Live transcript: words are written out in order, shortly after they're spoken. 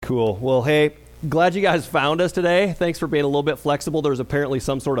Cool. Well, hey, glad you guys found us today. Thanks for being a little bit flexible. There was apparently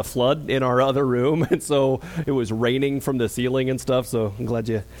some sort of flood in our other room, and so it was raining from the ceiling and stuff. So I'm glad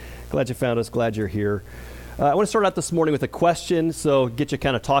you found us. Glad you're here. I want to start out this morning with a question, so get you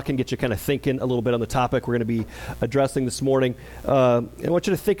kind of talking, get you kind of thinking a little bit on the topic we're going to be addressing this morning. I want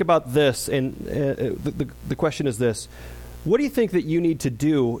you to think about this, and the question is this. What do you think that you need to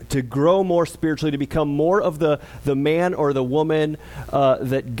do to grow more spiritually, to become more of the man or the woman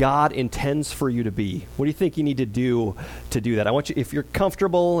that God intends for you to be? What do you think you need to do that? I want you, if you're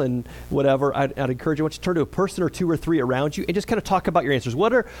comfortable and whatever, I'd encourage you, I want you to turn to a person or two or three around you and just kind of talk about your answers.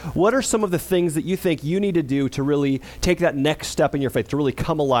 What are some of the things that you think you need to do to really take that next step in your faith, to really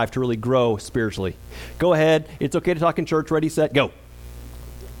come alive, to really grow spiritually? Go ahead. It's okay to talk in church. Ready, set, go.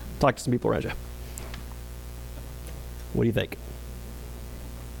 Talk to some people around you. What do you think?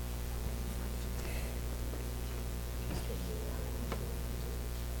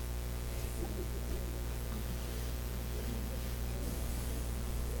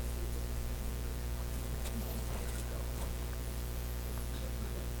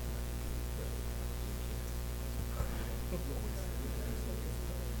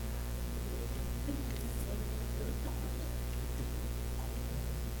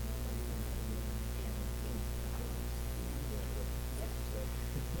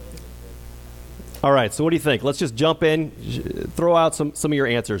 All right, so what do you think? Let's just jump in, throw out some of your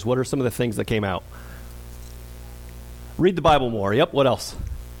answers. What are some of the things that came out? Read the Bible more. Yep, what else?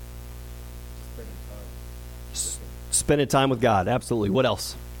 Spending time with God. Absolutely. What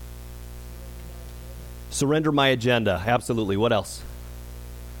else? Surrender my agenda. Absolutely. What else?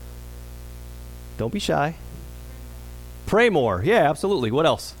 Don't be shy. Pray more. Yeah, absolutely. What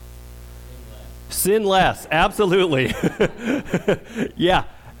else? Sin less. Absolutely. Yeah.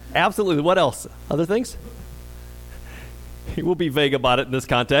 Absolutely. What else? Other things? We'll be vague about it in this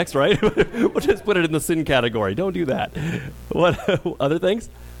context, right? We'll just put it in the sin category. Don't do that. What other things?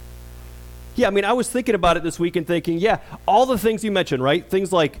 Yeah, I mean, I was thinking about it this week and thinking, yeah, all the things you mentioned, right?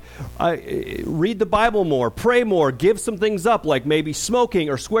 Things like read the Bible more, pray more, give some things up, like maybe smoking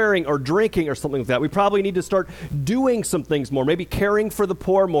or swearing or drinking or something like that. We probably need to start doing some things more, maybe caring for the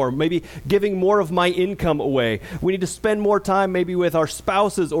poor more, maybe giving more of my income away. We need to spend more time maybe with our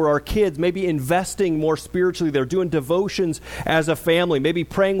spouses or our kids, maybe investing more spiritually there, doing devotions as a family, maybe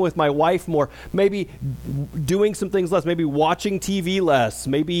praying with my wife more, maybe doing some things less, maybe watching TV less,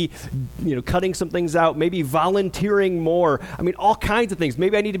 maybe, cutting some things out, maybe volunteering more. I mean, all kinds of things.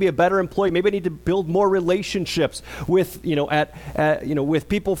 Maybe I need to be a better employee. Maybe I need to build more relationships with, with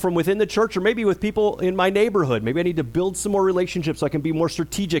people from within the church, or maybe with people in my neighborhood. Maybe I need to build some more relationships so I can be more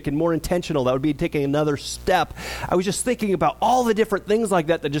strategic and more intentional. That would be taking another step. I was just thinking about all the different things like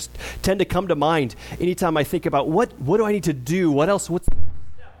that just tend to come to mind anytime I think about what do I need to do? What else? What's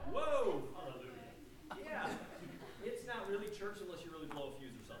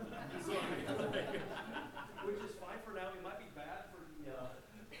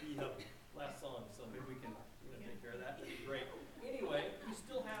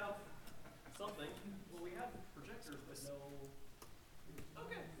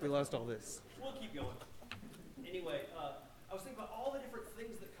We lost all this. We'll keep going. Anyway, I was thinking about all the different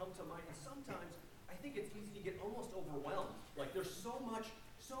things that come to mind, and sometimes I think it's easy to get almost overwhelmed. Like there's so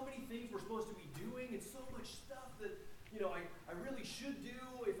many things we're supposed to be doing, and so much stuff that I really should do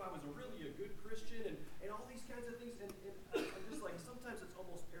if I was really a good Christian, and all these kinds of things. And I'm just like, sometimes it's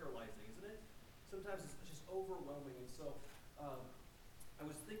almost paralyzing, isn't it? Sometimes it's just overwhelming. And so I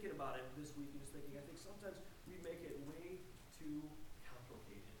was thinking about it this week, and just thinking, I think sometimes we make it way too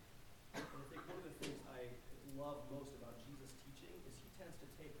complicated. And I think one of the things I love most about Jesus' teaching is he tends to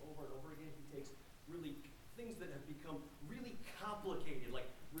take over and over again, he takes really things that have become really complicated, like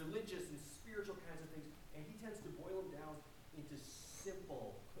religious and spiritual kinds of things, and he tends to boil them down into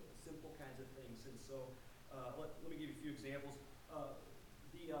simple kinds of things. And so let me give you a few examples.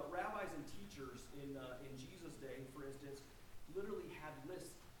 The rabbis and teachers in Jesus' day, for instance, literally had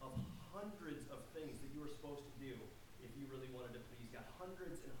lists of hundreds of things that you were supposed to do if you really wanted to please God.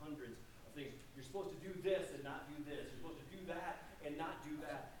 Hundreds and hundreds of things. You're supposed to do this and not do this. You're supposed to do that and not do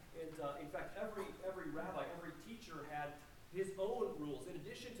that. And in fact, every rabbi, every teacher had his own rules. In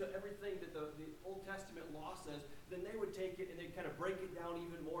addition to everything that the Old Testament law says, then they would take it and they'd kind of break it down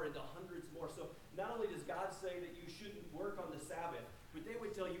even more into hundreds more. So not only does God say that you shouldn't work on the Sabbath, but they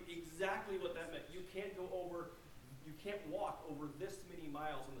would tell you exactly what that meant. You can't walk over this many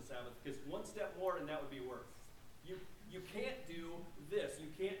miles on the Sabbath, because one step more and that would be worse. You can't do this.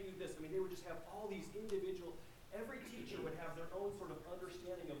 You can't do this. I mean, they would just have all these individual, every teacher would have their own sort of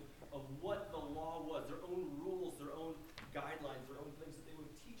understanding of what the law was, their own rules, their own guidelines, their own things that they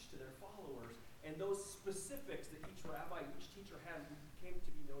would teach their followers. And those specifics that each rabbi, each teacher had came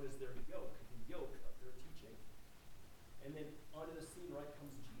to be known as their yoke, the yoke of their teaching. And then onto the scene, right,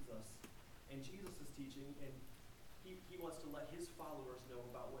 comes Jesus. And Jesus is teaching, and he wants to let his followers know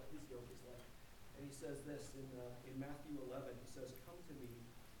about what his yoke is like. And he says this in Matthew 11. He says, "Come to me,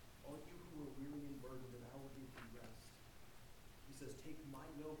 all you who are weary and burdened, and I will give you rest." He says, "Take my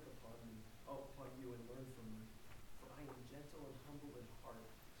yoke upon you and learn from me. For I am gentle and humble in heart,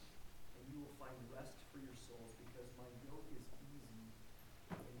 and you will find rest for your souls, because my yoke is easy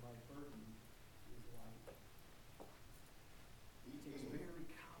and my burden is light." He takes very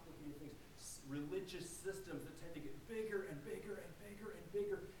complicated things, religious systems that tend to get bigger and bigger and bigger and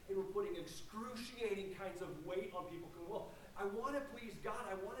bigger, and we're putting excruciating kinds of weight on people going, well, I want to please God,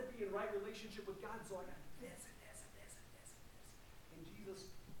 I want to be in right relationship with God, so I got this and this and this and this and this. And Jesus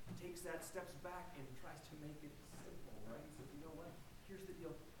takes that, steps back, and tries to make it simple, right? He says, you know what? Here's the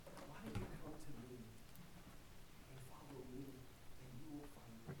deal. Why don't you come to me and follow me, and you will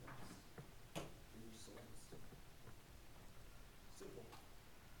find rest for your souls. Simple.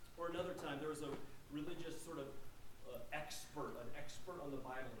 Or another time, there was a religious sort of an expert on the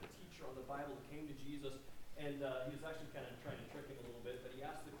Bible, a teacher on the Bible that came to Jesus, and he was actually kind of trying to trick him a little bit, but he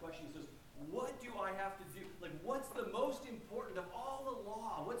asked the question, he says, what do I have to do? Like, what's the most important of all the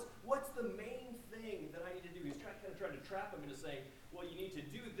law? What's the main thing that I need to do? He's kind of trying to trap him into saying, well, you need to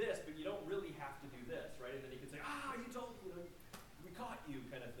do this, but you don't really have to do this, right? And then he could say, you told me, we caught you,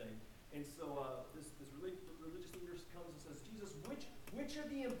 kind of thing. And so this religious leader comes and says, Jesus, which are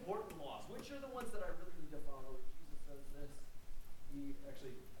the important laws? Which are the ones that I really need to follow? Jesus says this. He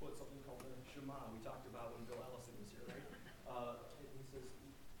actually quotes something called the Shema we talked about when Bill Allison was here, right? And he says,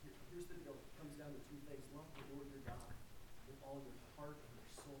 here's the deal. It comes down to two things. Love the Lord your God with all your heart and your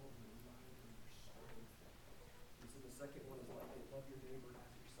soul and your mind and your strength. He said the second one is love your neighbor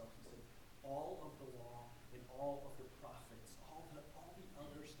as yourself. He said all of the law and all of the prophets, all the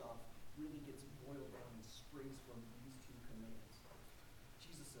other stuff really gets boiled down and springs from these two commands.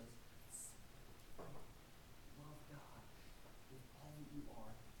 Jesus says, love God with all that you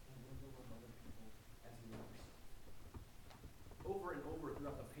are and learn to love other people as you love yourself. Over and over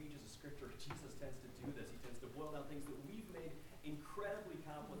throughout the pages of Scripture, Jesus tends to do this. He tends to boil down things that we've made incredibly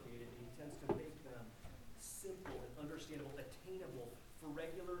complicated, and he tends to make them simple and understandable, attainable for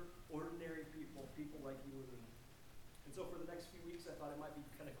regular, ordinary people like you and me. And so for the next few weeks, I thought it might be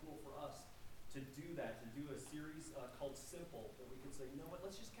kind of cool for us to do that, to do a series called Simple, that we could say, you know what,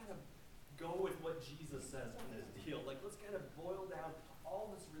 let's just kind of go with what Jesus says on this deal. Like, let's kind of boil down all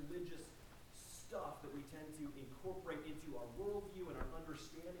this religious stuff that we tend to incorporate into our worldview and our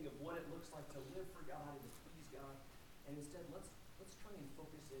understanding of what it looks like to live for God and to please God. And instead, let's try and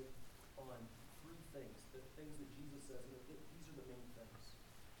focus in on three things, the things that Jesus says, and these are the main things.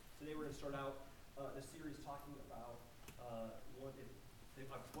 Today we're going to start out the series talking about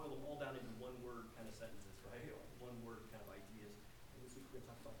I've boiled them all down into one-word kind of sentences, right? One-word kind of ideas. And this week we're going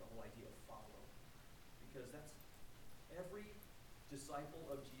to talk about the whole idea of follow. Because that's every disciple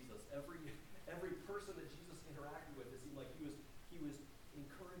of Jesus, every person that Jesus interacted with, it seemed like he was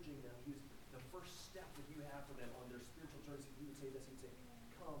encouraging them. The first step that you have for them on their spiritual journey, he would say this, he'd say,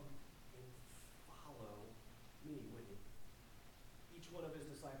 come and follow me, wouldn't he? Each one of his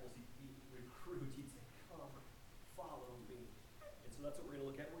disciples, he'd recruit, he'd say, come, follow me. And so that's what we're going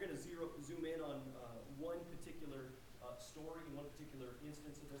to look at. We're going to zoom in on one particular story, one particular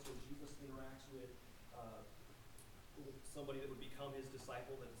instance of this where Jesus interacts with somebody that would become his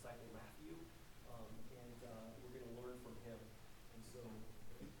disciple, the disciple Matthew, and we're going to learn from him. And so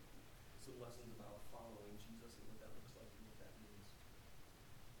some lessons about following Jesus and what that looks like and what that means.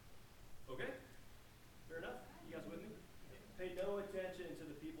 Okay? Fair enough? You guys with me? Pay no attention to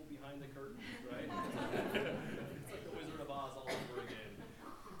the people behind the curtain, right? It's like the Wizard of Oz all over again.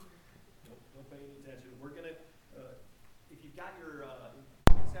 Don't pay any attention. We're going to, if you've got your,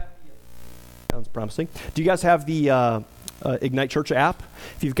 sounds promising. Do you guys have the Ignite Church app?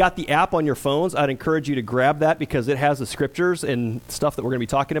 If you've got the app on your phones, I'd encourage you to grab that because it has the scriptures and stuff that we're going to be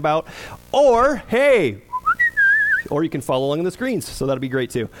talking about. Or you can follow along on the screens, so that'll be great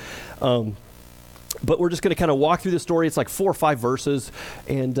too. But we're just going to kind of walk through the story. It's like 4 or 5 verses,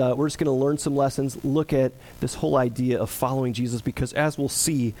 and we're just going to learn some lessons, look at this whole idea of following Jesus, because as we'll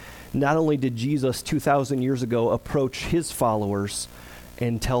see, not only did Jesus 2,000 years ago approach his followers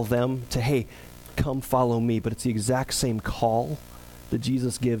and tell them to, hey, come follow me, but it's the exact same call that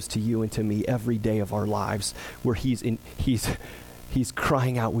Jesus gives to you and to me every day of our lives, where he's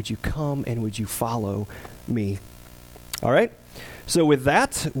crying out, would you come and would you follow me? All right? So with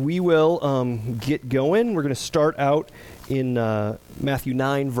that, we will get going. We're going to start out in Matthew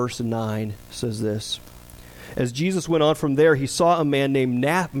 9, verse 9. It says this. As Jesus went on from there, he saw a man named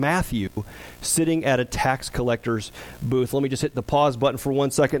Matthew sitting at a tax collector's booth. Let me just hit the pause button for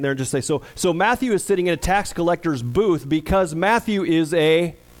 1 second there and just say, so Matthew is sitting at a tax collector's booth because Matthew is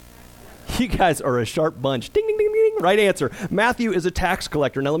you guys are a sharp bunch. Ding, ding, ding, ding. Right answer. Matthew is a tax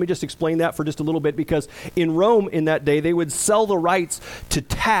collector. Now, let me just explain that for just a little bit, because in Rome in that day, they would sell the rights to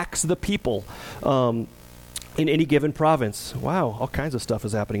tax the people in any given province. Wow, all kinds of stuff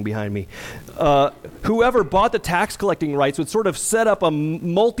is happening behind me. Whoever bought the tax collecting rights would sort of set up a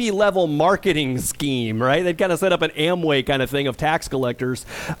multi-level marketing scheme, right? They'd kind of set up an Amway kind of thing of tax collectors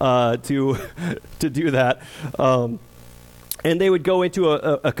to do that. And they would go into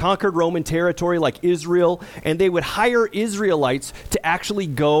a conquered Roman territory like Israel, and they would hire Israelites to actually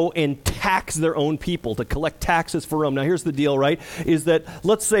go and tax their own people, to collect taxes for Rome. Now, here's the deal, right, is that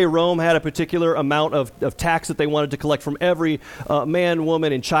let's say Rome had a particular amount of tax that they wanted to collect from every man,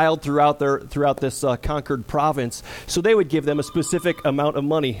 woman, and child throughout this conquered province. So they would give them a specific amount of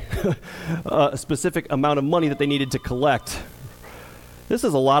money, that they needed to collect. This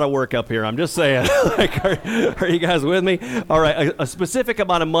is a lot of work up here, I'm just saying. Like, are you guys with me? All right, a specific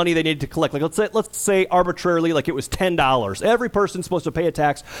amount of money they needed to collect. Like, let's say arbitrarily, like it was $10. Every person's supposed to pay a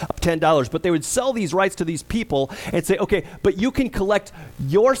tax of $10, but they would sell these rights to these people and say, okay, but you can collect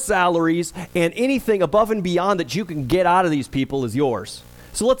your salaries, and anything above and beyond that you can get out of these people is yours.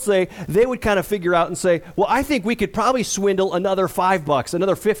 So let's say they would kind of figure out and say, well, I think we could probably swindle another $5,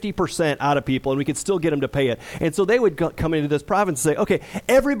 another 50% out of people, and we could still get them to pay it. And so they would come into this province and say, okay,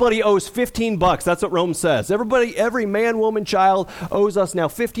 everybody owes $15. That's what Rome says. Every man, woman, child owes us now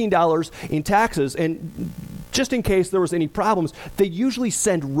 $15 in taxes. And just in case there was any problems, they usually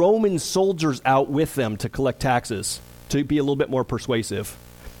send Roman soldiers out with them to collect taxes, to be a little bit more persuasive.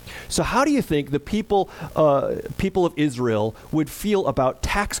 So how do you think the people of Israel would feel about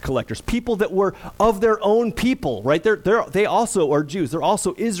tax collectors, people that were of their own people, right? They also are Jews. They're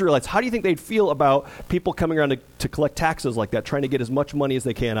also Israelites. How do you think they'd feel about people coming around to collect taxes like that, trying to get as much money as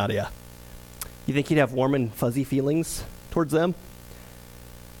they can out of you? You think you'd have warm and fuzzy feelings towards them?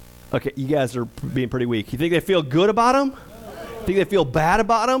 Okay, you guys are being pretty weak. You think they feel good about them? Think they feel bad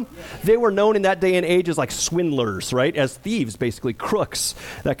about them? They were known in that day and age as like swindlers, right? As thieves, basically, crooks,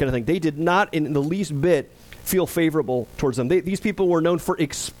 that kind of thing. They did not in the least bit feel favorable towards them. These people were known for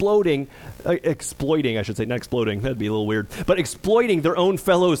exploiting, I should say, not exploding, that'd be a little weird, but exploiting their own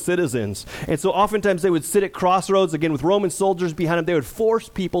fellow citizens. And so oftentimes they would sit at crossroads, again, with Roman soldiers behind them. They would force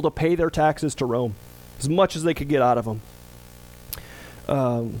people to pay their taxes to Rome, as much as they could get out of them.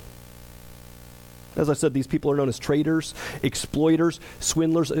 As I said, these people are known as traitors, exploiters,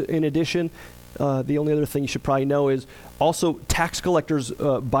 swindlers. In addition, the only other thing you should probably know is also tax collectors,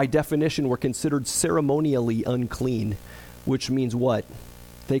 by definition, were considered ceremonially unclean, which means what?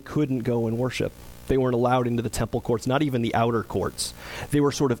 They couldn't go and worship. They weren't allowed into the temple courts, not even the outer courts. They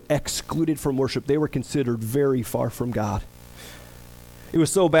were sort of excluded from worship. They were considered very far from God. It was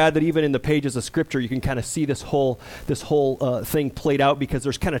so bad that even in the pages of Scripture, you can kind of see this whole thing played out, because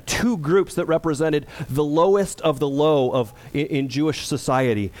there's kind of two groups that represented the lowest of the low in Jewish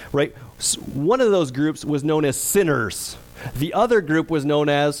society, right? One of those groups was known as sinners. The other group was known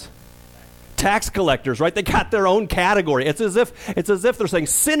as tax collectors, right? They got their own category. It's as if they're saying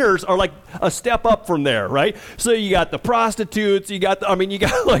sinners are like a step up from there, right? So you got the prostitutes, you got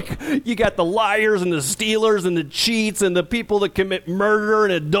the liars and the stealers and the cheats and the people that commit murder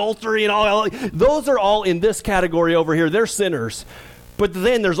and adultery and all. Those are all in this category over here. They're sinners. But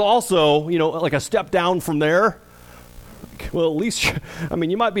then there's also, like a step down from there. Well, at least,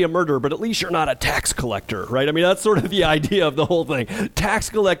 you might be a murderer, but at least you're not a tax collector, right? That's sort of the idea of the whole thing.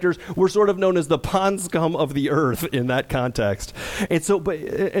 Tax collectors were sort of known as the pond scum of the earth in that context. And so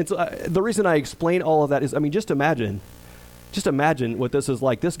the reason I explain all of that is, just imagine what this is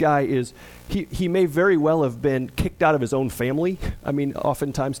like. This guy he may very well have been kicked out of his own family.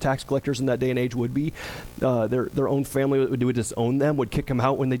 Oftentimes tax collectors in that day and age would be. Their own family would disown them, would kick them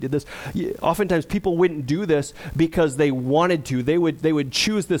out when they did this. Oftentimes people wouldn't do this because they wanted to. They would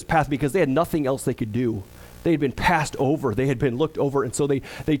choose this path because they had nothing else they could do. They had been passed over. They had been looked over. And so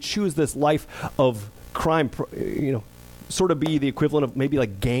they choose this life of crime, sort of be the equivalent of maybe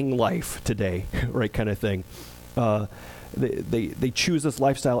like gang life today, right, kind of thing. They choose this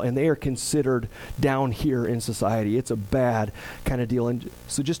lifestyle, and they are considered down here in society. It's a bad kind of deal. And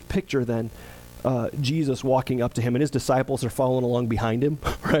so just picture then Jesus walking up to him, and his disciples are following along behind him,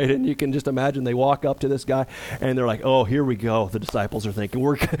 right? And you can just imagine they walk up to this guy, and they're like, "Oh, here we go." The disciples are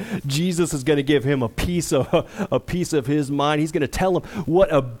thinking, Jesus is going to give him a piece of his mind. He's going to tell him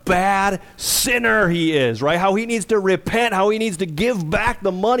what a bad sinner he is, right? How he needs to repent, how he needs to give back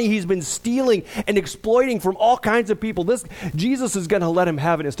the money he's been stealing and exploiting from all kinds of people. Jesus is going to let him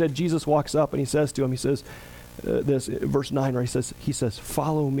have it. Instead, Jesus walks up and he says to him, this verse 9, right? He says,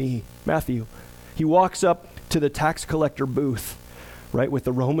 "Follow me." Matthew. He walks up to the tax collector booth, right, with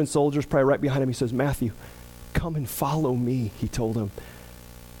the Roman soldiers probably right behind him. He says, "Matthew, come and follow me," he told him.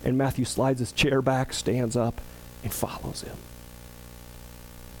 And Matthew slides his chair back, stands up, and follows him.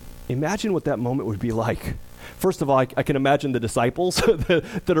 Imagine what that moment would be like. First of all, I can imagine the disciples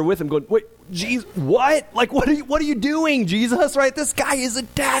that are with him going, "Wait, Jesus, what? Like, what are you doing, Jesus?" Right? This guy is a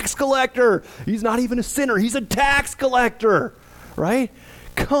tax collector. He's not even a sinner. He's a tax collector, right?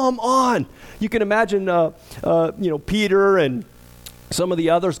 Come on. You can imagine, Peter and some of the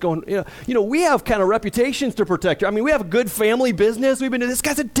others going, we have kind of reputations to protect. I mean, we have a good family business. This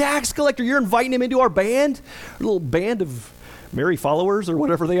guy's a tax collector. You're inviting him into our band, a little band of merry followers or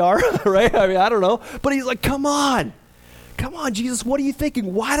whatever they are, right? I mean, I don't know. But he's like, come on, Jesus, what are you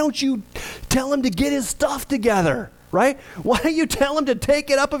thinking? Why don't you tell him to get his stuff together, right? Why don't you tell him to take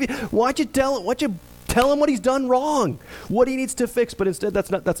it up of you? Why don't you tell him what he's done wrong, what he needs to fix? But instead,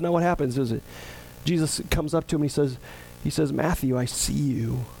 that's not what happens, is it? Jesus comes up to him and he says, "Matthew, I see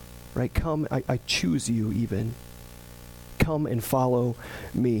you, right? Come, I choose you even. Come and follow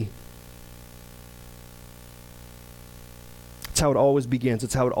me." It's how it always begins.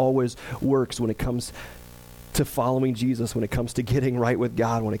 It's how it always works when it comes to following Jesus, when it comes to getting right with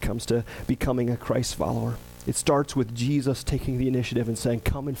God, when it comes to becoming a Christ follower. It starts with Jesus taking the initiative and saying,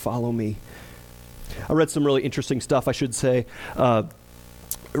 "Come and follow me." I read some really interesting stuff, I should say. I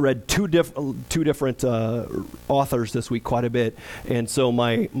read two different authors this week quite a bit, and so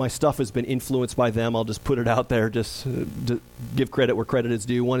my stuff has been influenced by them. I'll just put it out there, just to give credit where credit is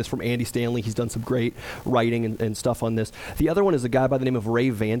due. One is from Andy Stanley. He's done some great writing and stuff on this. The other one is a guy by the name of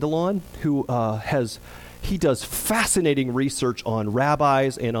Ray Vandelon, who he does fascinating research on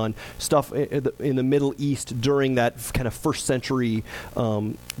rabbis and on stuff in the Middle East during that kind of first century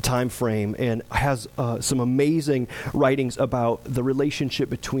time frame, and has some amazing writings about the relationship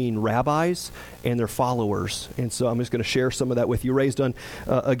between rabbis and their followers. And so I'm just going to share some of that with you. Ray's done,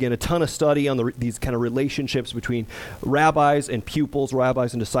 again, a ton of study on these kind of relationships between rabbis and pupils,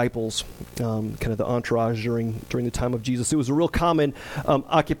 rabbis and disciples, kind of the entourage during the time of Jesus. It was a real common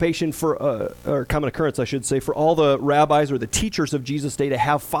occupation or common occurrence, I should say, for all the rabbis or the teachers of Jesus' day to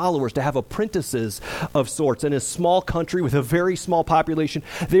have followers, to have apprentices of sorts. In a small country with a very small population,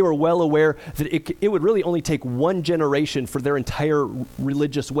 they were well aware that it would really only take one generation for their entire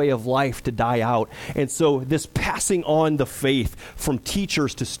religious way of life to die out. And so this passing on the faith from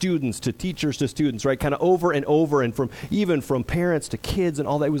teachers to students to teachers to students, right, kind of over and over, and even from parents to kids and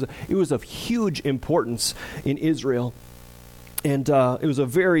all that, it was of huge importance in Israel. And it was a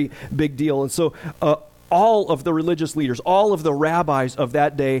very big deal. And so all of the religious leaders, all of the rabbis of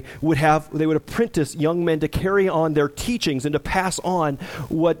that day would apprentice young men to carry on their teachings and to pass on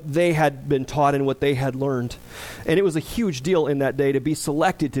what they had been taught and what they had learned. And it was a huge deal in that day to be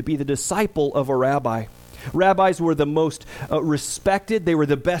selected to be the disciple of a rabbi. Rabbis were the most respected. They were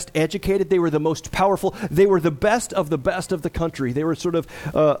the best educated. They were the most powerful. They were the best of the country. They were sort of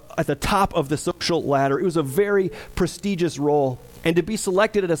at the top of the social ladder. It was a very prestigious role. And to be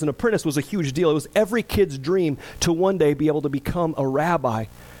selected as an apprentice was a huge deal. It was every kid's dream to one day be able to become a rabbi.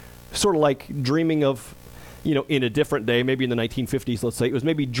 Sort of like dreaming of, in a different day, maybe in the 1950s, let's say, it was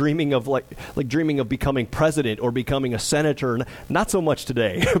maybe dreaming of dreaming of becoming president or becoming a senator. Not so much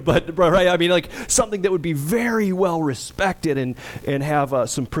today, but right, I mean, like something that would be very well respected and have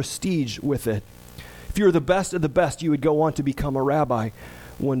some prestige with it. If you were the best of the best, you would go on to become a rabbi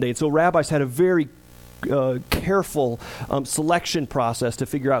one day. And so rabbis had a very careful selection process to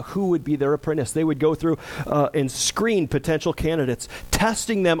figure out who would be their apprentice. They would go through and screen potential candidates,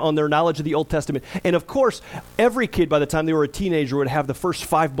 testing them on their knowledge of the Old Testament. And of course, every kid by the time they were a teenager would have the first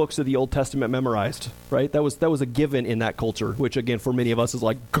 5 books of the Old Testament memorized, right? That was a given in that culture, which again, for many of us is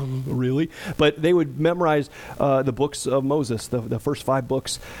like, really? But they would memorize the books of Moses, the first 5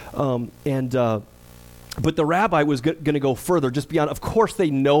 books, but the rabbi was going to go further, just beyond. Of course, they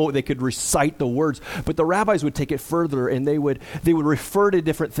know they could recite the words, but the rabbis would take it further, and they would refer to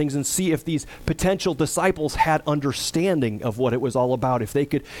different things and see if these potential disciples had understanding of what it was all about. If they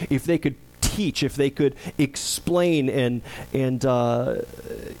could teach, if they could explain and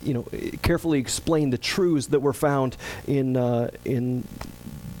carefully explain the truths that were found in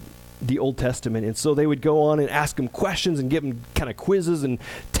the Old Testament. And so they would go on and ask him questions and give him kind of quizzes and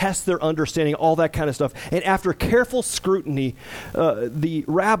test their understanding, all that kind of stuff. And after careful scrutiny, the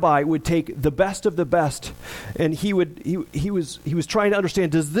rabbi would take the best of the best, and he was trying to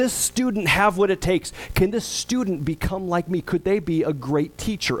understand, does this student have what it takes? Can this student become like me? Could they be a great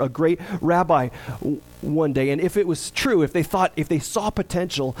teacher, a great rabbi one day? And if it was true, if they saw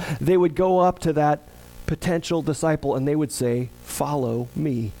potential, they would go up to that potential disciple and they would say, "Follow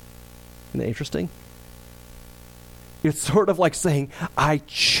me." Isn't that interesting? It's sort of like saying, I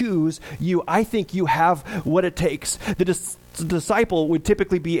choose you. I think you have what it takes. The disciple would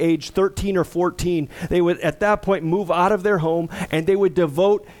typically be age 13 or 14. They would, at that point, move out of their home, and they would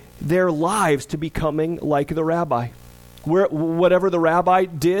devote their lives to becoming like the rabbi. Whatever the rabbi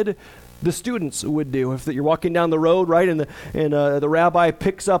did, the students would do. If you're walking down the road, right, and the rabbi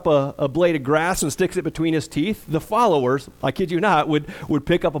picks up a blade of grass and sticks it between his teeth, the followers, I kid you not, would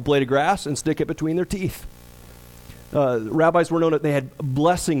pick up a blade of grass and stick it between their teeth. Rabbis were known that they had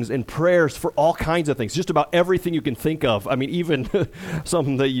blessings and prayers for all kinds of things, just about everything you can think of. I mean, even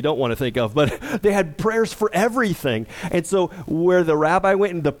something that you don't want to think of, but they had prayers for everything. And so where the rabbi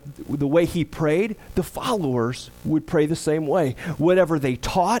went and the way he prayed, the followers would pray the same way. Whatever they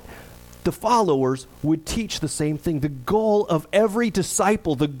taught, the followers would teach the same thing. The goal of every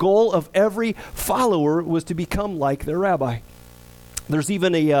disciple, the goal of every follower was to become like their rabbi. There's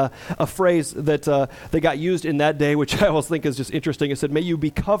even a phrase that they got used in that day, which I always think is just interesting. It said, "May you be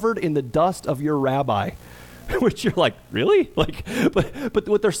covered in the dust of your rabbi," which you're like, really? But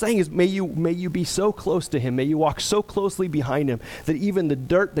what they're saying is, may you be so close to him, may you walk so closely behind him that even the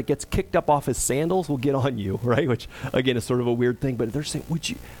dirt that gets kicked up off his sandals will get on you, right? Which again is sort of a weird thing, but they're saying,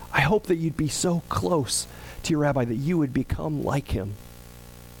 I hope that you'd be so close to your rabbi that you would become like him.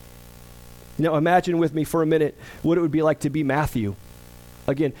 Now imagine with me for a minute what it would be like to be Matthew.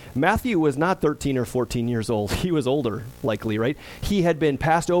 Again, Matthew was not 13 or 14 years old. He was older, likely, right? He had been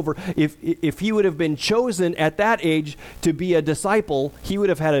passed over. If he would have been chosen at that age to be a disciple, he would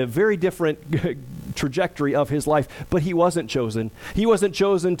have had a very different trajectory of his life, but he wasn't chosen. He wasn't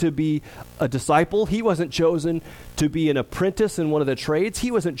chosen to be a disciple. He wasn't chosen to be an apprentice in one of the trades. He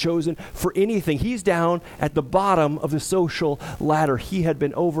wasn't chosen for anything. He's down at the bottom of the social ladder. He had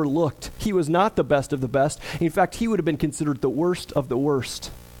been overlooked. He was not the best of the best. In fact, he would have been considered the worst of the worst.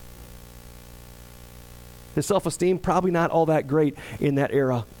 His self-esteem probably not all that great in that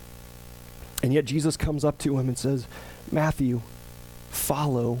era. And yet Jesus comes up to him and says, "Matthew,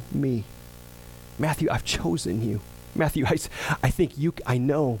 follow me. Matthew, I've chosen you. Matthew, I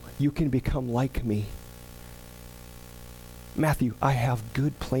know you can become like me. Matthew, I have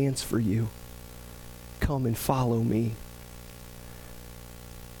good plans for you. Come and follow me."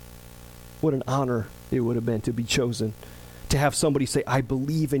 What an honor it would have been to be chosen. To have somebody say, "I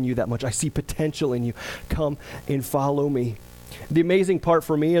believe in you that much. I see potential in you. Come and follow me." The amazing part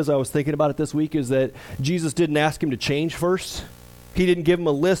for me as I was thinking about it this week is that Jesus didn't ask him to change first. He didn't give him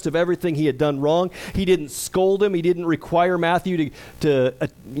a list of everything he had done wrong. He didn't scold him. He didn't require Matthew to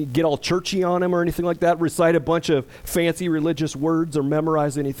get all churchy on him or anything like that, recite a bunch of fancy religious words or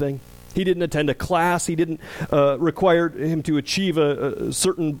memorize anything. He didn't attend a class. He didn't require him to achieve a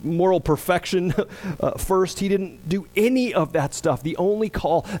certain moral perfection first. He didn't do any of that stuff.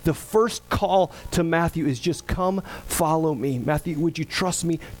 The first call to Matthew is just come follow me. Matthew, would you trust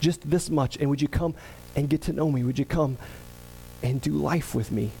me just this much? And would you come and get to know me? Would you come and do life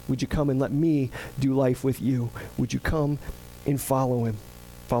with me? Would you come and let me do life with you? Would you come and follow him?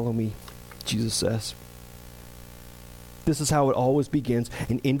 Follow me, Jesus says. This is how it always begins,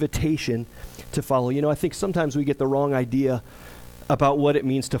 an invitation to follow. You know, I think sometimes we get the wrong idea about what it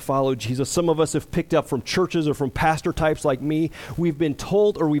means to follow Jesus. Some of us have picked up from churches or from pastor types like me. We've been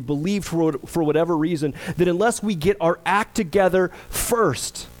told or we believed for whatever reason that unless we get our act together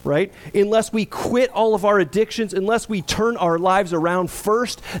first, right? Unless we quit all of our addictions, unless we turn our lives around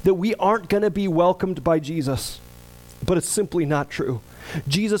first, that we aren't going to be welcomed by Jesus. But it's simply not true.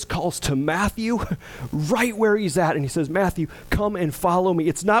 Jesus calls to Matthew right where he's at, and he says, "Matthew, come and follow me."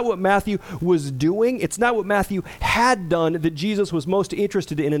 It's not what Matthew was doing. It's not what Matthew had done that Jesus was most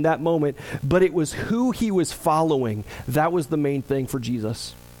interested in that moment, but it was who he was following. That was the main thing for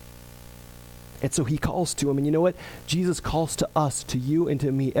Jesus. And so he calls to him, and you know what? Jesus calls to us, to you and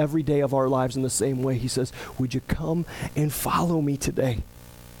to me, every day of our lives in the same way. He says, "Would you come and follow me today?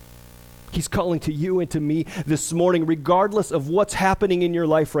 He's calling to you and to me this morning, regardless of what's happening in your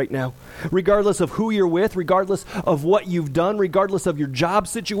life right now, regardless of who you're with, regardless of what you've done, regardless of your job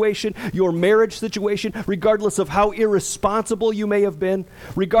situation, your marriage situation, regardless of how irresponsible you may have been,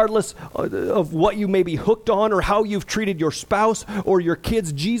 regardless of what you may be hooked on or how you've treated your spouse or your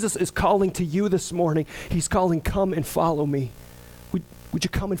kids. Jesus is calling to you this morning. He's calling, come and follow me. Would you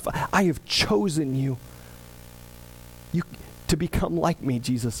come and follow? I have chosen you. To become like me,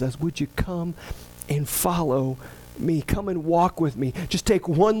 Jesus says. Would you come and follow me? Come and walk with me. Just take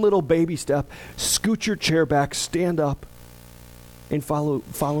one little baby step. Scoot your chair back. Stand up and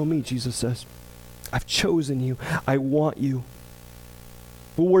follow me, Jesus says. I've chosen you. I want you.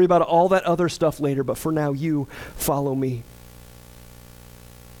 We'll worry about all that other stuff later, but for now, you follow me.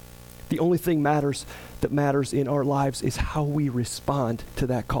 The only thing that matters in our lives is how we respond to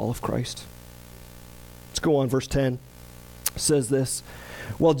that call of Christ. Let's go on, verse 10. Says this,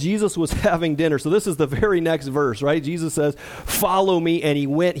 while Jesus was having dinner. So this is the very next verse, right? Jesus says, follow me. And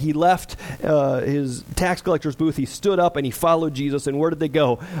he left his tax collector's booth. He stood up and he followed Jesus. And where did they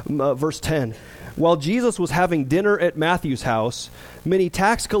go? Verse 10. While Jesus was having dinner at Matthew's house, many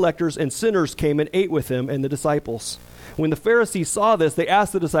tax collectors and sinners came and ate with him and the disciples. When the Pharisees saw this, they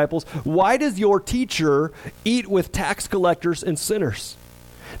asked the disciples, why does your teacher eat with tax collectors and sinners?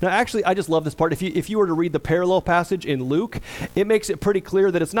 Now, actually, I just love this part. If you were to read the parallel passage in Luke, it makes it pretty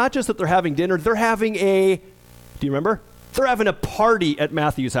clear that it's not just that they're having dinner, they're having do you remember? They're having a party at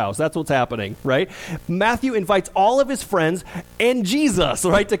Matthew's house. That's what's happening, right? Matthew invites all of his friends and Jesus,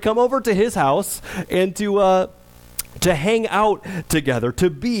 right, to come over to his house and to hang out together, to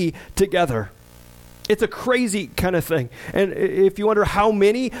be together. It's a crazy kind of thing. And if you wonder how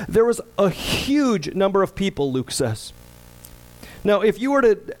many, there was a huge number of people, Luke says. Now, if you were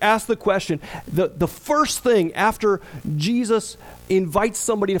to ask the question, the first thing after Jesus invites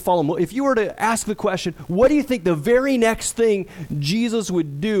somebody to follow him, if you were to ask the question, what do you think the very next thing Jesus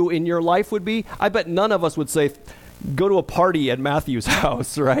would do in your life would be? I bet none of us would say, go to a party at Matthew's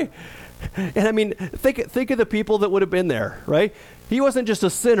house, right? And I mean, think of the people that would have been there, right? He wasn't just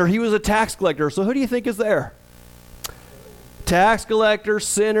a sinner, he was a tax collector. So who do you think is there? Tax collectors,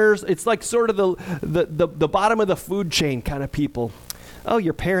 sinners. It's like sort of the bottom of the food chain kind of people. Oh,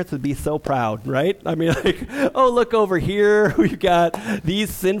 your parents would be so proud, right? I mean, like, oh, look over here. We've got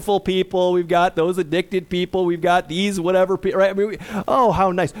these sinful people. We've got those addicted people. We've got these whatever people, right? I mean, oh,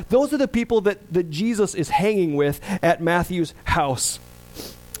 how nice. Those are the people that Jesus is hanging with at Matthew's house.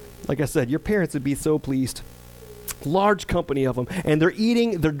 Like I said, your parents would be so pleased. Large company of them, and they're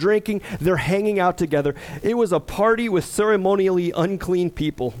eating, they're drinking, they're hanging out together. It was a party with ceremonially unclean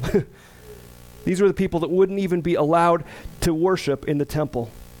people. These were the people that wouldn't even be allowed to worship in the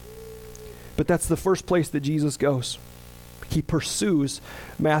temple. But that's the first place that Jesus goes. He pursues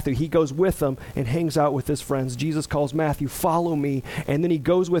Matthew. He goes with them and hangs out with his friends. Jesus calls Matthew, follow me, and then he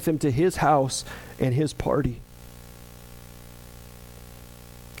goes with him to his house and his party.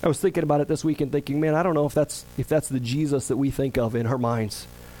 I was thinking about it this week and thinking, man, I don't know if that's the Jesus that we think of in our minds,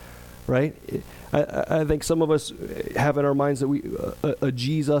 right? I think some of us have in our minds that a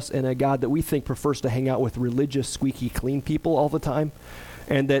Jesus and a God that we think prefers to hang out with religious, squeaky clean people all the time,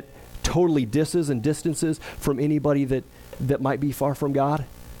 and that totally disses and distances from anybody that might be far from God.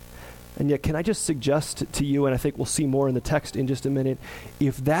 And yet, can I just suggest to you, and I think we'll see more in the text in just a minute,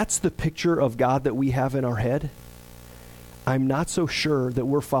 if that's the picture of God that we have in our head, I'm not so sure that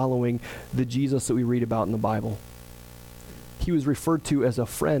we're following the Jesus that we read about in the Bible. He was referred to as a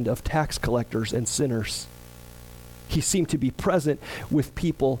friend of tax collectors and sinners. He seemed to be present with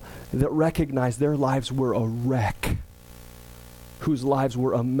people that recognized their lives were a wreck, whose lives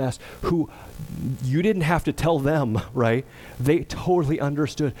were a mess, who you didn't have to tell them, right? They totally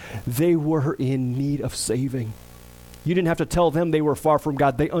understood. They were in need of saving. You didn't have to tell them they were far from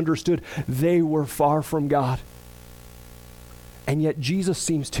God. They understood they were far from God. And yet Jesus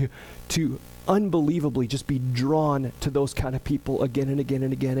seems to unbelievably just be drawn to those kind of people again and again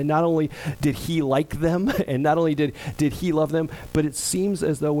and again. And not only did he like them, and not only did he love them, but it seems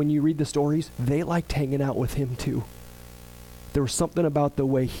as though when you read the stories, they liked hanging out with him too. There was something about the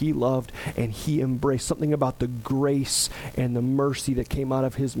way he loved and he embraced, something about the grace and the mercy that came out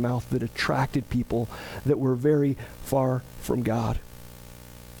of his mouth that attracted people that were very far from God.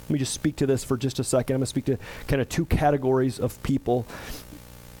 Let me just speak to this for just a second. I'm going to speak to kind of two categories of people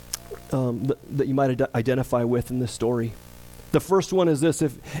that you might identify with in this story. The first one is this.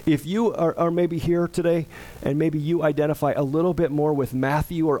 If you are maybe here today and maybe you identify a little bit more with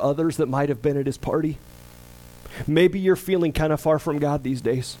Matthew or others that might have been at his party, Maybe you're feeling kind of far from God these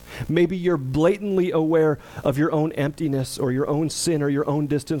days. Maybe you're blatantly aware of your own emptiness or your own sin or your own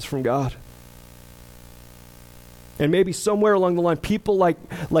distance from God. And maybe somewhere along the line, people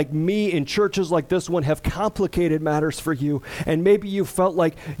like me in churches like this one have complicated matters for you. And maybe you felt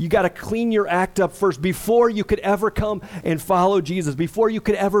like you got to clean your act up first before you could ever come and follow Jesus, before you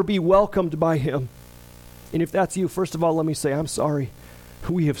could ever be welcomed by him. And if that's you, first of all, let me say, I'm sorry.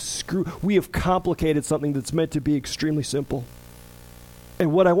 We have complicated something that's meant to be extremely simple.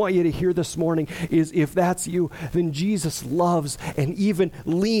 And what I want you to hear this morning is if that's you, then Jesus loves and even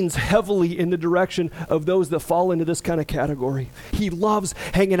leans heavily in the direction of those that fall into this kind of category. He loves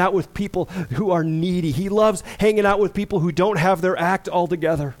hanging out with people who are needy. He loves hanging out with people who don't have their act all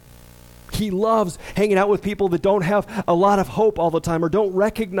together. He loves hanging out with people that don't have a lot of hope all the time or don't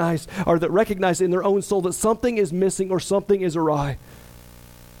recognize, or that recognize in their own soul that something is missing or something is awry.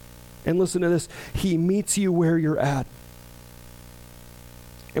 And listen to this, he meets you where you're at.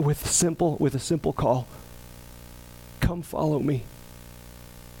 And with a simple call, come follow me.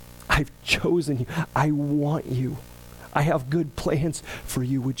 I've chosen you. I want you. I have good plans for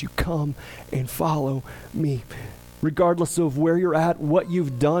you. Would you come and follow me? Regardless of where you're at, what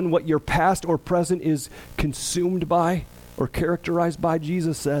you've done, what your past or present is consumed by or characterized by,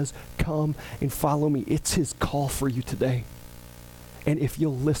 Jesus says, come and follow me. It's his call for you today. And if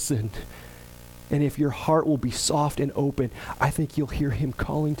you'll listen, and if your heart will be soft and open, I think you'll hear him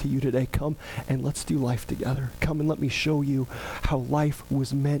calling to you today. Come and let's do life together. Come and let me show you how life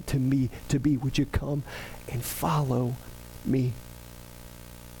was meant to be. Would you come and follow me?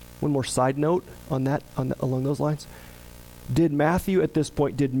 One more side note along those lines. Did Matthew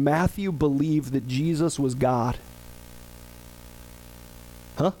believe that Jesus was God?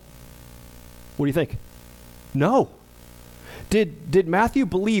 Huh? What do you think? No. Did Matthew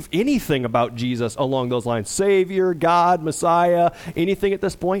believe anything about Jesus along those lines? Savior, God, Messiah, anything at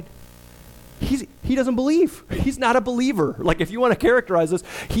this point? He doesn't believe. He's not a believer. Like, if you want to characterize this,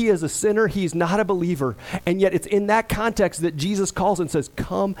 he is a sinner. He's not a believer. And yet it's in that context that Jesus calls and says,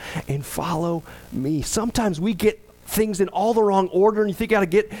 come and follow me. Sometimes we get things in all the wrong order, and you think got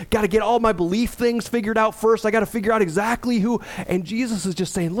to get all my belief things figured out first. I got to figure out exactly who. And Jesus is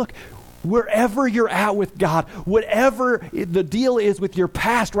just saying, look, wherever you're at with God, whatever the deal is with your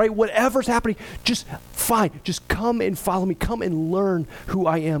past, right? Whatever's happening, just fine. Just come and follow me. Come and learn who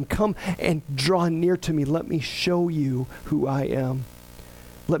I am. Come and draw near to me. Let me show you who I am.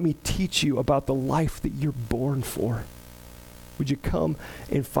 Let me teach you about the life that you're born for. Would you come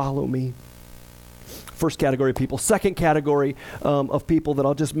and follow me? First category of people. Second category of people that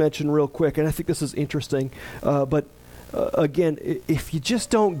I'll just mention real quick, and I think this is interesting, but again, if you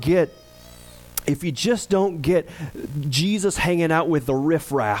just don't get Jesus hanging out with the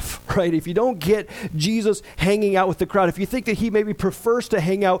riffraff, right? If you don't get Jesus hanging out with the crowd, if you think that he maybe prefers to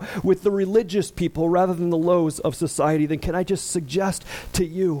hang out with the religious people rather than the lows of society, then can I just suggest to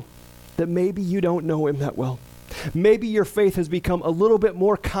you that maybe you don't know him that well. Maybe your faith has become a little bit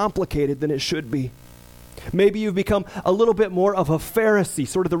more complicated than it should be. Maybe you've become a little bit more of a Pharisee,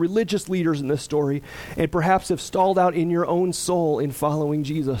 sort of the religious leaders in this story, and perhaps have stalled out in your own soul in following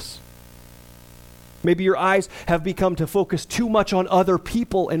Jesus. Maybe your eyes have become to focus too much on other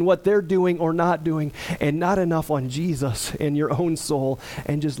people and what they're doing or not doing, and not enough on Jesus and your own soul,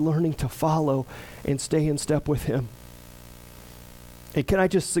 and just learning to follow and stay in step with him. And can I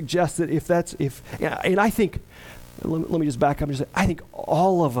just suggest that and I think, let me just back up and just say, I think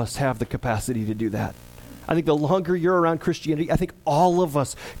all of us have the capacity to do that. I think the longer you're around Christianity, I think all of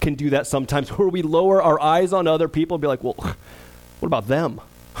us can do that sometimes, where we lower our eyes on other people and be like, well, what about them?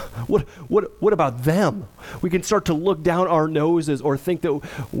 What about them? We can start to look down our noses or think that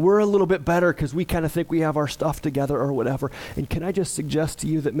we're a little bit better because we kind of think we have our stuff together or whatever. And can I just suggest to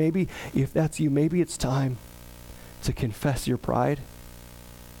you that maybe, if that's you, maybe it's time to confess your pride,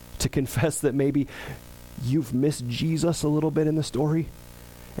 to confess that maybe you've missed Jesus a little bit in the story,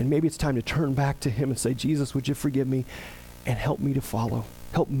 and maybe it's time to turn back to him and say, Jesus, would you forgive me and help me to follow?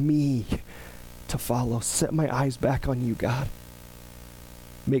 Help me to follow. Set my eyes back on you, God.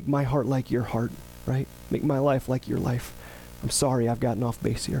 Make my heart like your heart, right? Make my life like your life. I'm sorry I've gotten off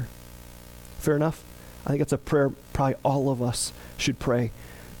base here. Fair enough? I think that's a prayer probably all of us should pray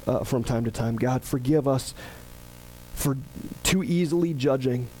from time to time. God, forgive us for too easily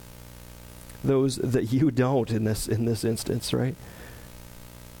judging those that you don't in this instance, right?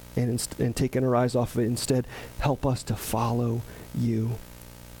 And taking our eyes off of it. Instead, help us to follow you.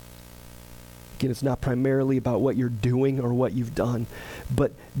 Again, it's not primarily about what you're doing or what you've done,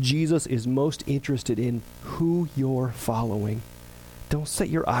 but Jesus is most interested in who you're following. Don't set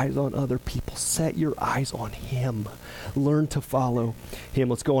your eyes on other people. Set your eyes on him. Learn to follow him.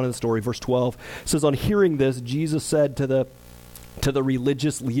 Let's go on to the story. Verse 12 says, on hearing this, Jesus said to the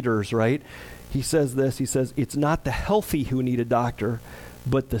religious leaders, right? He says this, he says, it's not the healthy who need a doctor,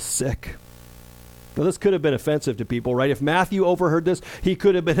 but the sick. Now, this could have been offensive to people, right? If Matthew overheard this, he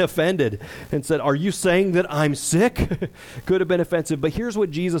could have been offended and said, are you saying that I'm sick? Could have been offensive. But here's what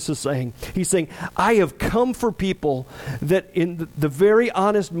Jesus is saying. He's saying, I have come for people that in the very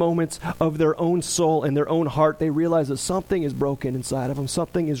honest moments of their own soul and their own heart, they realize that something is broken inside of them.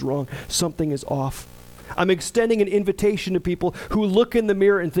 Something is wrong. Something is off. I'm extending an invitation to people who look in the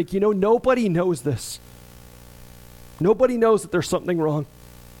mirror and think, nobody knows this. Nobody knows that there's something wrong.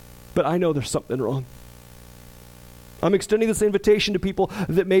 But I know there's something wrong. I'm extending this invitation to people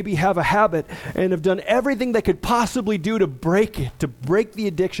that maybe have a habit and have done everything they could possibly do to break it, to break the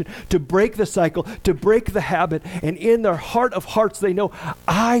addiction, to break the cycle, to break the habit. And in their heart of hearts, they know,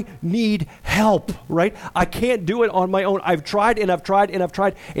 I need help, right? I can't do it on my own. I've tried and I've tried and I've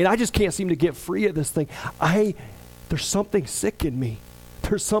tried, and I just can't seem to get free of this thing. There's something sick in me.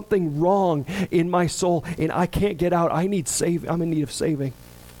 There's something wrong in my soul, and I can't get out. I'm in need of saving.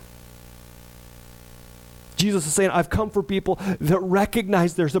 Jesus is saying, I've come for people that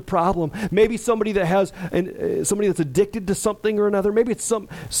recognize there's a problem. Maybe somebody that has somebody that's addicted to something or another. Maybe it's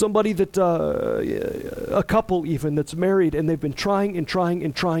somebody that a couple even that's married, and they've been trying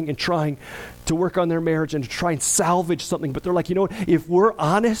to work on their marriage and to try and salvage something. But they're like, if we're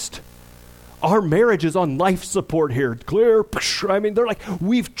honest, our marriage is on life support here. Clear. I mean, they're like,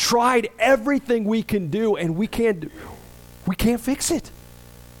 we've tried everything we can do, and we can't fix it.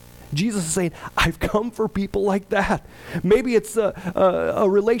 Jesus is saying, I've come for people like that. Maybe it's a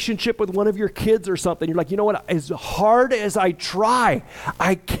relationship with one of your kids or something. You're like, what? As hard as I try,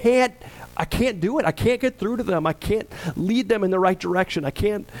 I can't do it. I can't get through to them. I can't lead them in the right direction. I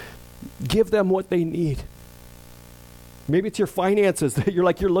can't give them what they need. Maybe it's your finances. You're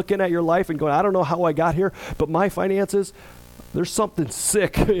looking at your life and going, I don't know how I got here, but my finances, there's something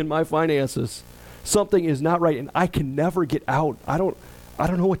sick in my finances. Something is not right, and I can never get out. I don't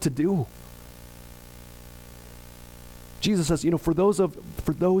know what to do. Jesus says, for those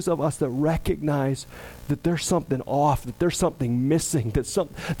of us that recognize that there's something off, that there's something missing,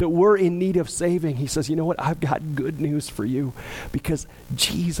 that we're in need of saving, he says, I've got good news for you, because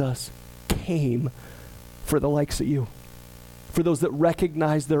Jesus came for the likes of you. For those that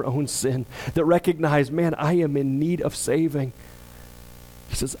recognize their own sin, that recognize, man, I am in need of saving.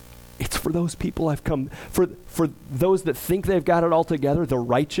 He says, it's for those people I've come. For those that think they've got it all together, the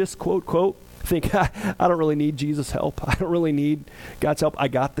righteous, quote, quote, think, I don't really need Jesus' help. I don't really need God's help. I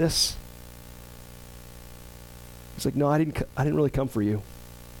got this. It's like, no, I didn't really come for you.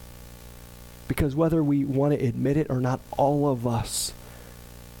 Because whether we want to admit it or not, all of us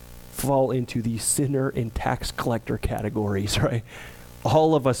fall into the sinner and tax collector categories, right?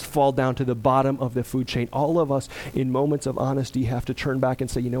 All of us fall down to the bottom of the food chain. All of us, in moments of honesty, have to turn back and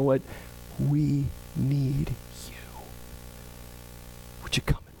say, you know what? We need you. Would you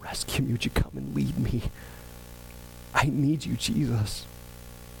come and rescue me? Would you come and lead me? I need you, Jesus.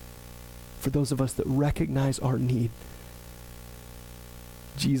 For those of us that recognize our need,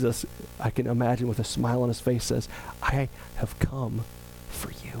 Jesus, I can imagine with a smile on his face, says, I have come for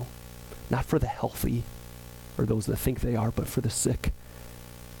you. Not for the healthy or those that think they are, but for the sick.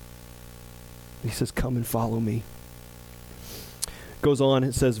 He says, come and follow me. Goes on,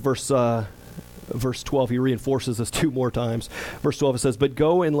 it says, verse 12, he reinforces this 2 more times. Verse 12, it says, but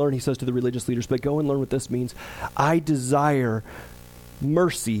go and learn, he says to the religious leaders, but go and learn what this means. I desire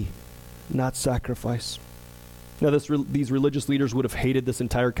mercy, not sacrifice. Now, these religious leaders would have hated this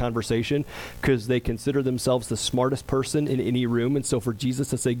entire conversation because they consider themselves the smartest person in any room. And so for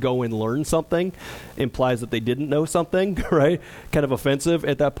Jesus to say, go and learn something, implies that they didn't know something, right? Kind of offensive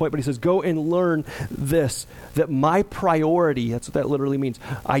at that point. But he says, go and learn this, that my priority, that's what that literally means.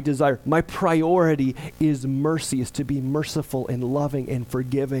 My priority is mercy, is to be merciful and loving and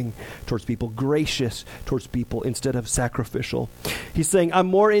forgiving towards people, gracious towards people instead of sacrificial. He's saying, I'm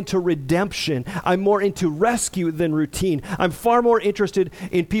more into redemption. I'm more into rescue than routine. I'm far more interested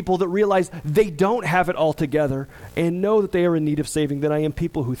in people that realize they don't have it all together and know that they are in need of saving than I am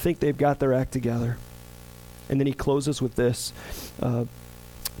people who think they've got their act together. And then he closes with this,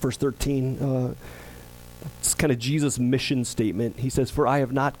 verse 13. It's kind of Jesus' mission statement. He says, for I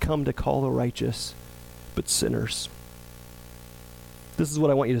have not come to call the righteous, but sinners. This is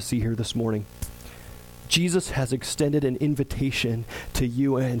what I want you to see here this morning. Jesus has extended an invitation to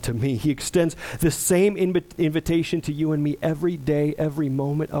you and to me. He extends the same invitation to you and me every day, every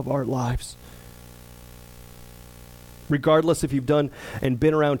moment of our lives. regardless if you've done and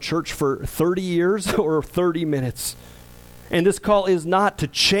been around church for 30 years or 30 minutes. And this call is not to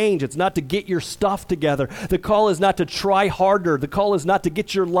change. It's not to get your stuff together. The call is not to try harder. The call is not to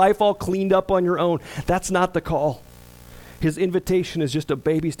get your life all cleaned up on your own. That's not the call. His invitation is just a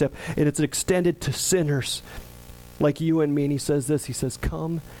baby step, and it's extended to sinners like you and me. And he says this, he says,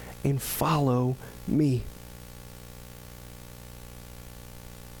 come and follow me.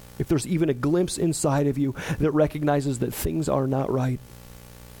 If there's even a glimpse inside of you that recognizes that things are not right,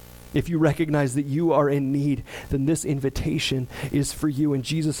 if you recognize that you are in need, then this invitation is for you. And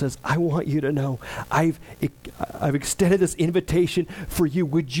Jesus says, I want you to know, I've extended this invitation for you.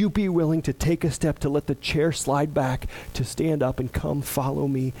 Would you be willing to take a step to let the chair slide back, to stand up and come follow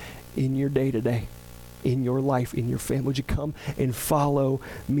me in your day-to-day, in your life, in your family? Would you come and follow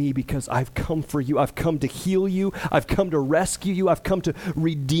me, because I've come for you. I've come to heal you. I've come to rescue you. I've come to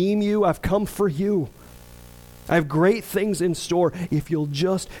redeem you. I've come for you. I have great things in store if you'll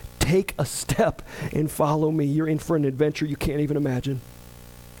just take a step and follow me. You're in for an adventure you can't even imagine.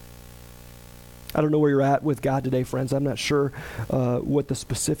 I don't know where you're at with God today, friends. I'm not sure what the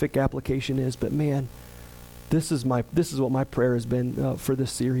specific application is, but man, this is what my prayer has been for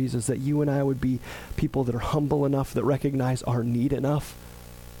this series, is that you and I would be people that are humble enough, that recognize our need enough,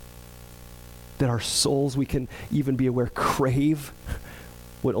 that our souls, we can even be aware, crave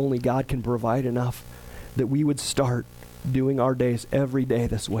what only God can provide enough, that we would start doing our days every day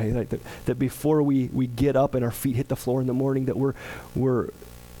this way, that before we get up and our feet hit the floor in the morning, that we're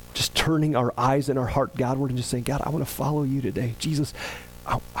just turning our eyes and our heart Godward and just saying, God, I want to follow you today. Jesus,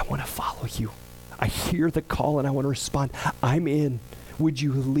 I want to follow you. I hear the call and I want to respond. I'm in. Would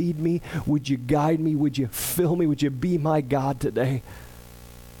you lead me? Would you guide me? Would you fill me? Would you be my God today?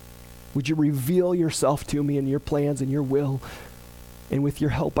 Would you reveal yourself to me and your plans and your will? And with your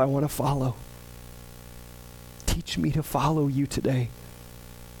help, I want to follow. Teach me to follow you today.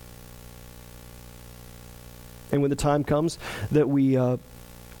 And when the time comes that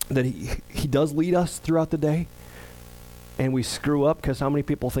that he does lead us throughout the day, and we screw up, because how many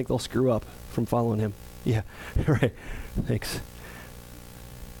people think they'll screw up from following him? Yeah, right. Thanks.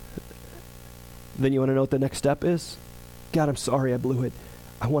 Then you want to know what the next step is? God, I'm sorry I blew it.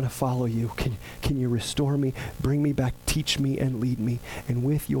 I want to follow you. Can you restore me, bring me back, teach me, and lead me? And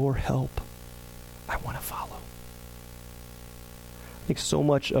with your help, I want to follow. I think so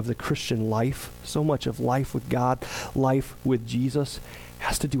much of the Christian life, so much of life with God, life with Jesus,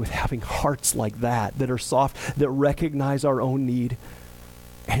 has to do with having hearts like that are soft, that recognize our own need,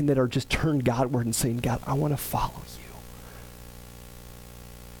 and that are just turned Godward and saying, God, I want to follow you.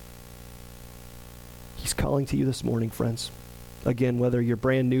 He's calling to you this morning, friends. Again, whether you're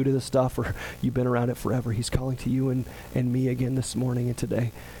brand new to this stuff or you've been around it forever, he's calling to you and me again this morning and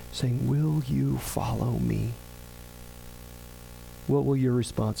today, saying, will you follow me? What will your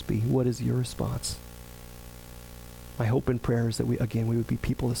response be? What is your response? My hope and prayer is that we would be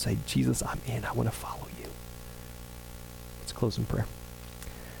people that say, Jesus, I'm in. I want to follow you. Let's close in prayer.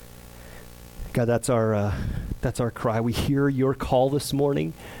 God, that's our cry. We hear your call this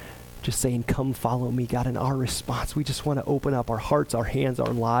morning, just saying, come follow me, God. In our response, we just want to open up our hearts, our hands,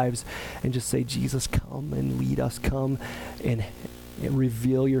 our lives, and just say, Jesus, come and lead us. Come and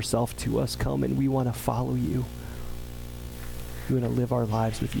reveal yourself to us. Come, and we want to follow you. We want to live our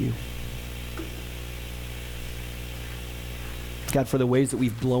lives with you. God, for the ways that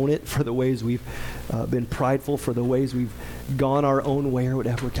we've blown it, for the ways we've been prideful, for the ways we've gone our own way or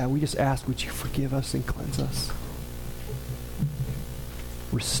whatever, God, we just ask, would you forgive us and cleanse us?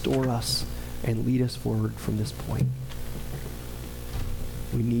 Restore us and lead us forward from this point.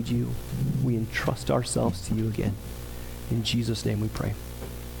 We need you. We entrust ourselves to you again. In Jesus' name we pray.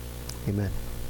 Amen.